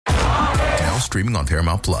streaming on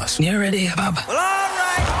Paramount Plus. You ready, Bob? Well, all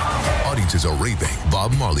right. Audiences are raving.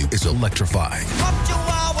 Bob Marley is electrifying.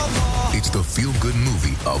 It's the feel-good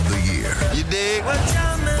movie of the year. You dig?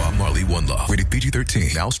 Bob Marley, One Love. Rated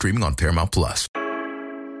PG-13. Now streaming on Paramount Plus.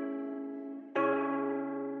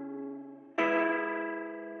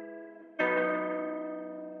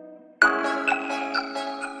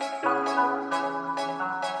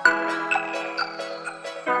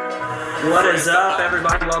 What is up,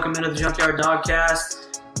 everybody? Welcome into the Junkyard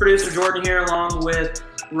Dogcast. Producer Jordan here, along with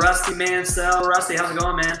Rusty Mansell. Rusty, how's it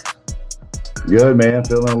going, man? Good, man.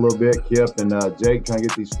 Feeling a little bit. Kip and Jake trying to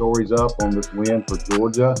get these stories up on this win for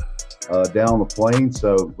Georgia down the plain.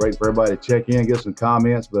 So great for everybody to check in, get some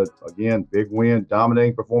comments. But again, big win,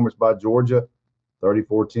 dominating performance by Georgia.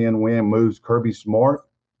 34-10 win moves Kirby Smart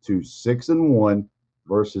to 6-1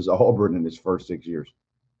 versus Auburn in his first 6 years.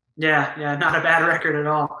 Yeah, not a bad record at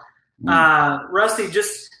all. Rusty,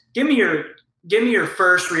 just give me your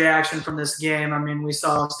first reaction from this game. I mean, we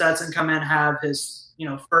saw Stetson come in, have his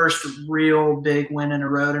first real big win in a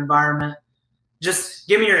road environment. Just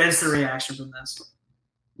give me your instant reaction from this.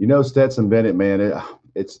 Stetson Bennett, man,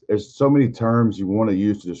 there's so many terms you want to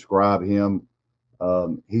use to describe him.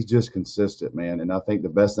 He's just consistent, man. And I think the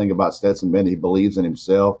best thing about Stetson Bennett, he believes in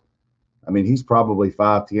himself. I mean, he's probably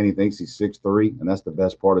 5'10". He thinks he's 6'3", and that's the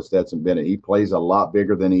best part of Stetson Bennett. He plays a lot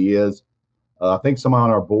bigger than he is. I think someone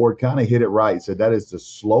on our board kind of hit it right. He said that is the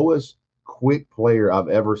slowest, quick player I've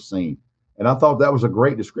ever seen. And I thought that was a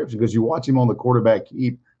great description because you watch him on the quarterback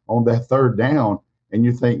keep on that third down, and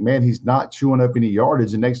you think, man, he's not chewing up any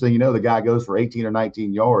yardage. And next thing you know, the guy goes for 18 or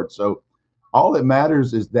 19 yards. So all that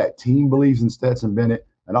matters is that team believes in Stetson Bennett.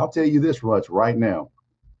 And I'll tell you this much right now.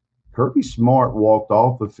 Kirby Smart walked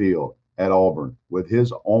off the field at Auburn with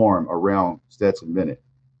his arm around Stetson Bennett,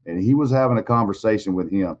 and he was having a conversation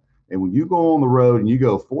with him. And when you go on the road and you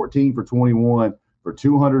go 14 for 21 for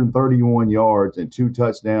 231 yards and 2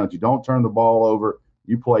 touchdowns, you don't turn the ball over,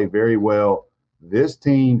 you play very well. This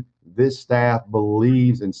team, this staff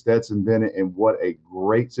believes in Stetson Bennett, and what a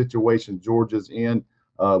great situation Georgia's in.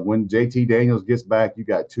 When JT Daniels gets back, you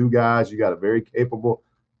got 2 guys, you got a very capable.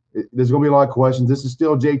 There's going to be a lot of questions. This is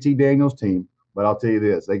still JT Daniels' team. But I'll tell you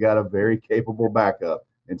this, they got a very capable backup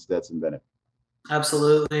in Stetson Bennett.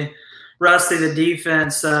 Absolutely. Rusty, the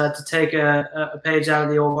defense, to take a page out of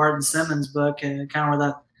the old Martin Simmons book, and kind of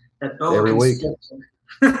where that boa every week.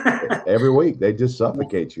 Every week, they just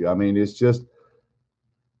suffocate you. I mean, it's just,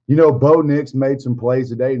 Bo Nix made some plays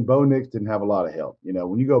today, and Bo Nix didn't have a lot of help.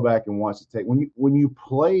 When you go back and watch the tape, when you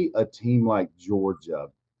play a team like Georgia,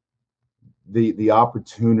 the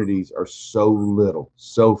opportunities are so little,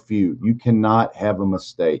 so few. You cannot have a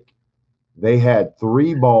mistake. They had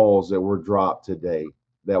 3 balls that were dropped today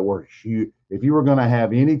that were huge. If you were going to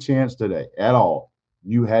have any chance today at all,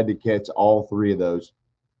 you had to catch all 3 of those.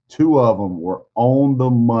 2 of them were on the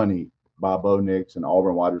money by Bo Nix, and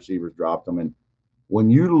Auburn wide receivers dropped them. And when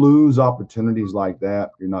you lose opportunities like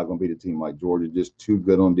that, you're not going to beat a team like Georgia, just too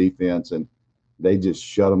good on defense, and they just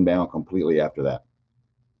shut them down completely after that.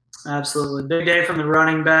 Absolutely. Big day from the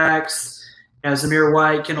running backs. Zamir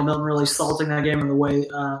White, Kendall Milton really salting that game in the way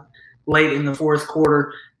late in the fourth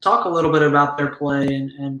quarter. Talk a little bit about their play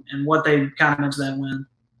and what they kind of meant to that win.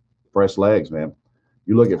 Fresh legs, man.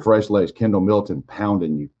 You look at fresh legs, Kendall Milton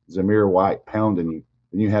pounding you, Zamir White pounding you.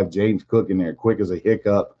 Then you have James Cook in there, quick as a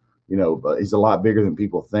hiccup. But he's a lot bigger than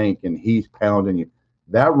people think, and he's pounding you.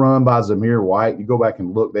 That run by Zamir White, you go back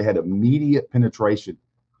and look, they had immediate penetration.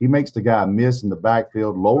 He makes the guy miss in the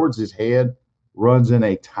backfield, lowers his head, runs in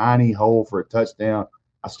a tiny hole for a touchdown.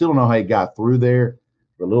 I still don't know how he got through there,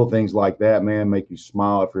 but little things like that, man, make you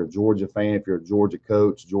smile. If you're a Georgia fan, if you're a Georgia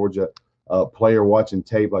coach, Georgia player watching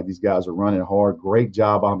tape, like these guys are running hard. Great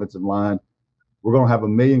job, offensive line. We're going to have a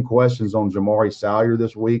million questions on Jamari Salyer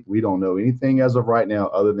this week. We don't know anything as of right now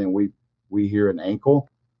other than we hear an ankle.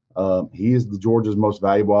 He is the Georgia's most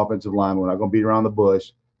valuable offensive lineman. We're not going to beat around the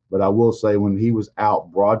bush. But I will say when he was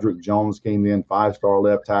out, Broderick Jones came in, 5-star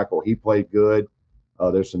left tackle. He played good.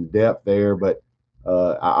 There's some depth there. But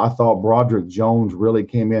I thought Broderick Jones really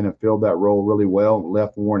came in and filled that role really well,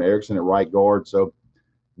 left Warren Erickson at right guard. So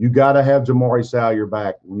you got to have Jamari Salyer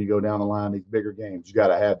back when you go down the line, these bigger games. You got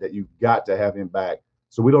to have that. You've got to have him back.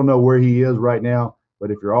 So we don't know where he is right now.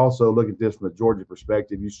 But if you're also looking at this from a Georgia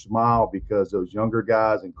perspective, you smile because those younger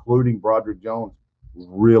guys, including Broderick Jones,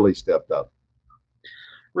 really stepped up.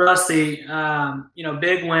 Rusty,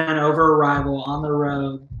 big win over a rival on the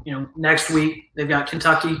road. Next week they've got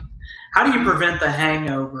Kentucky. How do you prevent the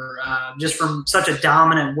hangover just from such a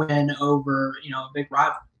dominant win over, a big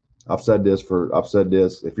rival? I've said this.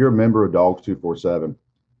 If you're a member of Dogs 247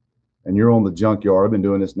 and you're on the Junkyard, I've been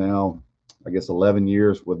doing this now I guess 11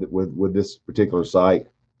 years with this particular site.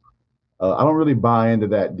 I don't really buy into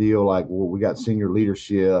that deal. Like, well, we got senior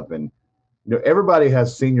leadership, and everybody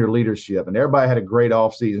has senior leadership, and everybody had a great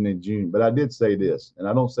offseason in June. But I did say this, and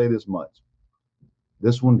I don't say this much.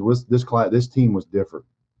 This team was different,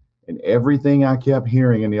 and everything I kept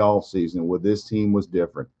hearing in the offseason with this team was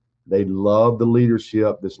different. They loved the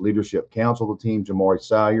leadership, this leadership council of the team, Jamari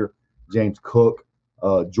Sawyer, James Cook,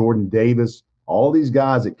 Jordan Davis, all these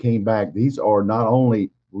guys that came back. These are not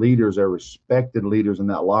only leaders, they're respected leaders in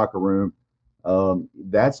that locker room.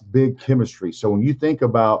 That's big chemistry. So when you think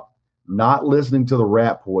about not listening to the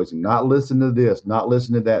rat poison, not listening to this, not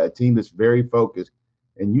listening to that, a team that's very focused,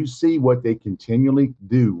 and you see what they continually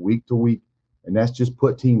do week to week, and that's just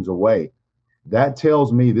put teams away. That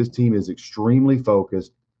tells me this team is extremely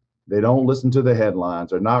focused. They don't listen to the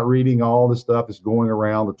headlines. They're not reading all the stuff that's going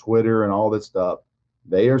around the Twitter and all that stuff.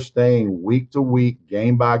 They are staying week to week,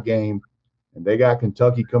 game by game, and they got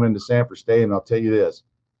Kentucky coming to Sanford Stadium. I'll tell you this.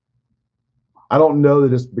 I don't know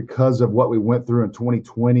that it's because of what we went through in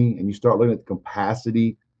 2020, and you start looking at the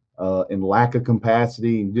capacity and lack of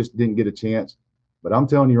capacity and just didn't get a chance. But I'm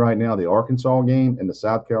telling you right now, the Arkansas game and the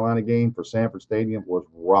South Carolina game for Sanford Stadium was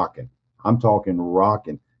rocking. I'm talking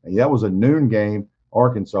rocking. And that was a noon game,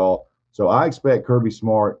 Arkansas. So I expect Kirby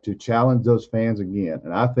Smart to challenge those fans again.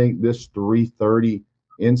 And I think this 3:30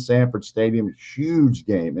 in Sanford Stadium, huge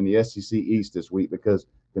game in the SEC East this week, because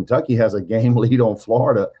Kentucky has a game lead on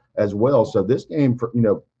Florida as well. So this game,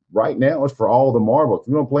 right now is for all the marbles. If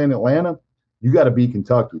you want to play in Atlanta, you got to beat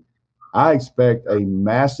Kentucky. I expect a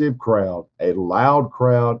massive crowd, a loud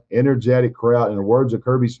crowd, energetic crowd, in the words of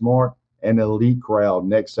Kirby Smart, an elite crowd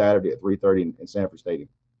next Saturday at 3:30 in Sanford Stadium.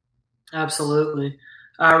 Absolutely.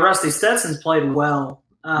 Rusty, Stetson's played well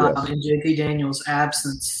Yes. in JT Daniels'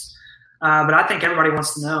 absence. But I think everybody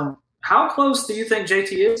wants to know, how close do you think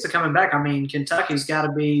JT is to coming back? I mean, Kentucky's got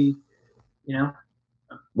to be,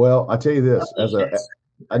 Well, I tell you this,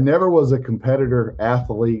 I never was a competitor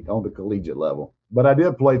athlete on the collegiate level, but I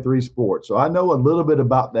did play 3 sports. So I know a little bit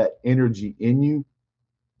about that energy in you.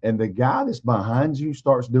 And the guy that's behind you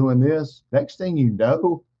starts doing this, next thing you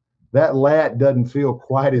know, that lat doesn't feel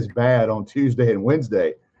quite as bad on Tuesday and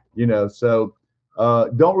Wednesday, So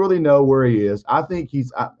don't really know where he is. I think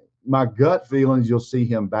my gut feelings, you'll see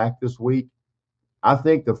him back this week. I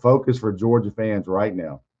think the focus for Georgia fans right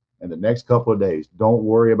now and the next couple of days, don't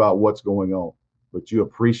worry about what's going on, but you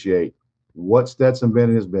appreciate what Stetson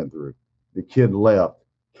Bennett has been through. The kid left,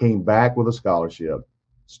 came back with a scholarship,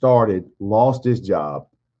 started, lost his job.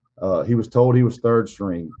 He was told he was third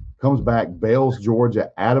string, comes back, bails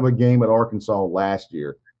Georgia out of a game at Arkansas last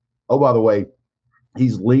year. Oh, by the way,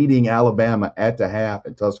 he's leading Alabama at the half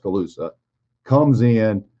in Tuscaloosa, comes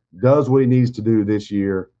in, does what he needs to do this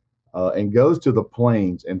year, and goes to the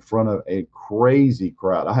Plains in front of a crazy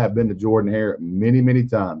crowd. I have been to Jordan-Hare many, many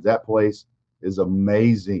times. That place is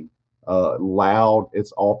amazing, loud.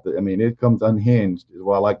 It's it comes unhinged is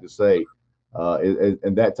what I like to say,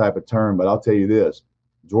 in that type of term. But I'll tell you this,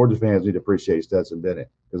 Georgia fans need to appreciate Stetson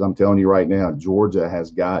Bennett, because I'm telling you right now, Georgia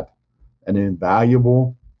has got an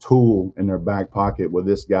invaluable tool in their back pocket with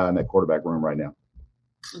this guy in that quarterback room right now.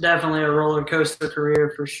 Definitely a roller coaster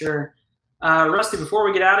career for sure. Rusty, before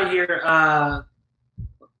we get out of here,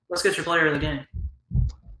 let's get your player of the game.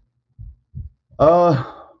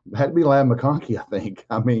 Had to be Ladd McConkey, I think.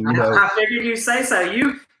 I figured you'd say so.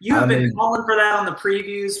 You've been calling for that on the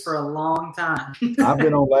previews for a long time. I've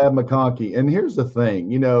been on Ladd McConkey. And here's the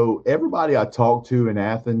thing, everybody I talked to in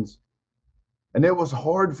Athens, and it was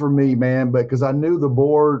hard for me, man, because I knew the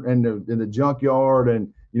board and the junkyard,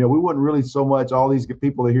 and, we wasn't really so much all these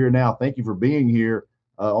people are here now. Thank you for being here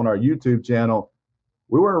on our YouTube channel.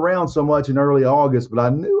 We weren't around so much in early August, but I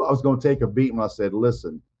knew I was going to take a beat when I said,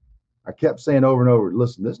 listen, I kept saying over and over,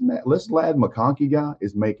 listen, this Ladd McConkey guy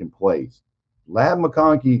is making plays. Ladd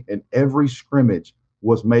McConkey in every scrimmage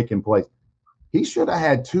was making plays. He should have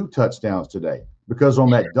had 2 touchdowns today, because on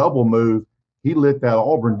that double move, he lit that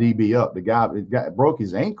Auburn DB up. The guy broke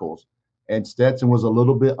his ankles, and Stetson was a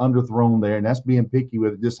little bit underthrown there, and that's being picky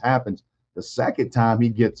with it. This happens. The second time he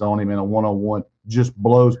gets on him in a one-on-one, just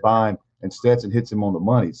blows by him, and Stetson hits him on the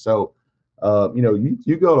money. So,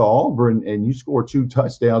 you go to Auburn and you score 2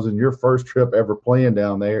 touchdowns in your first trip ever playing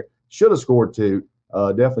down there. Should have scored 2.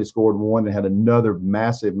 Definitely scored 1 and had another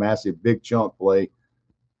massive, massive big chunk play.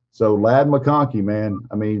 So Ladd McConkey,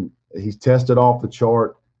 man, he's tested off the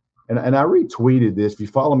chart. And I retweeted this. If you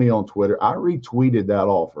follow me on Twitter, I retweeted that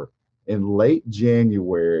offer in late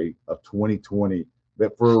January of 2020,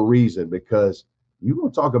 but for a reason, because you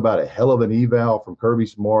want to talk about a hell of an eval from Kirby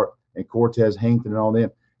Smart and Cortez Hankton and all them.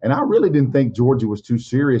 And I really didn't think Georgia was too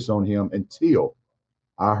serious on him until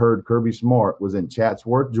I heard Kirby Smart was in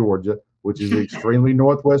Chatsworth, Georgia, which is extremely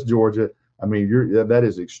northwest Georgia. I mean, that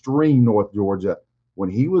is extreme North Georgia. When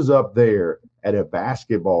he was up there at a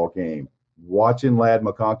basketball game, watching Ladd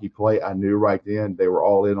McConkey play, I knew right then they were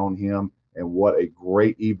all in on him. And what a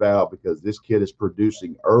great eval, because this kid is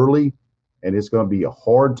producing early, and it's going to be a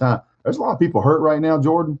hard time. There's a lot of people hurt right now,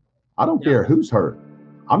 Jordan. I don't care who's hurt.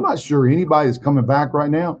 I'm not sure anybody that's coming back right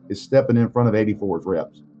now is stepping in front of 84's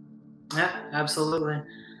reps. Yeah, absolutely.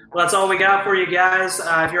 Well, that's all we got for you guys.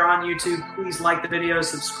 If you're on YouTube, please like the video,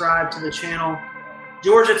 subscribe to the channel.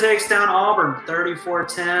 Georgia takes down Auburn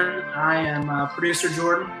 34-10. I am producer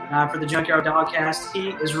Jordan for the Junkyard Dogcast. He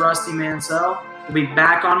is Rusty Mansell. We'll be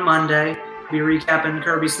back on Monday. We'll be recapping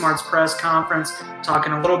Kirby Smart's press conference,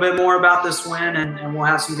 talking a little bit more about this win, and we'll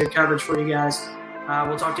have some good coverage for you guys.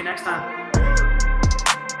 We'll talk to you next time.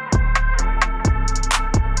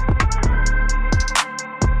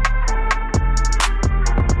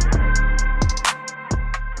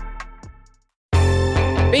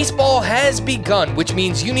 Baseball has begun, which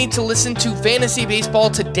means you need to listen to Fantasy Baseball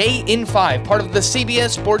Today in 5, part of the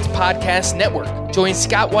CBS Sports Podcast Network. Join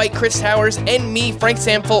Scott White, Chris Towers, and me, Frank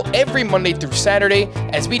Samfel, every Monday through Saturday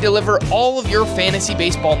as we deliver all of your fantasy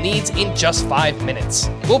baseball needs in just 5 minutes.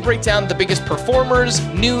 We'll break down the biggest performers,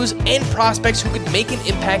 news, and prospects who could make an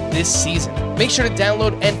impact this season. Make sure to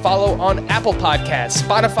download and follow on Apple Podcasts,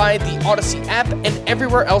 Spotify, the Odyssey app, and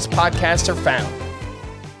everywhere else podcasts are found.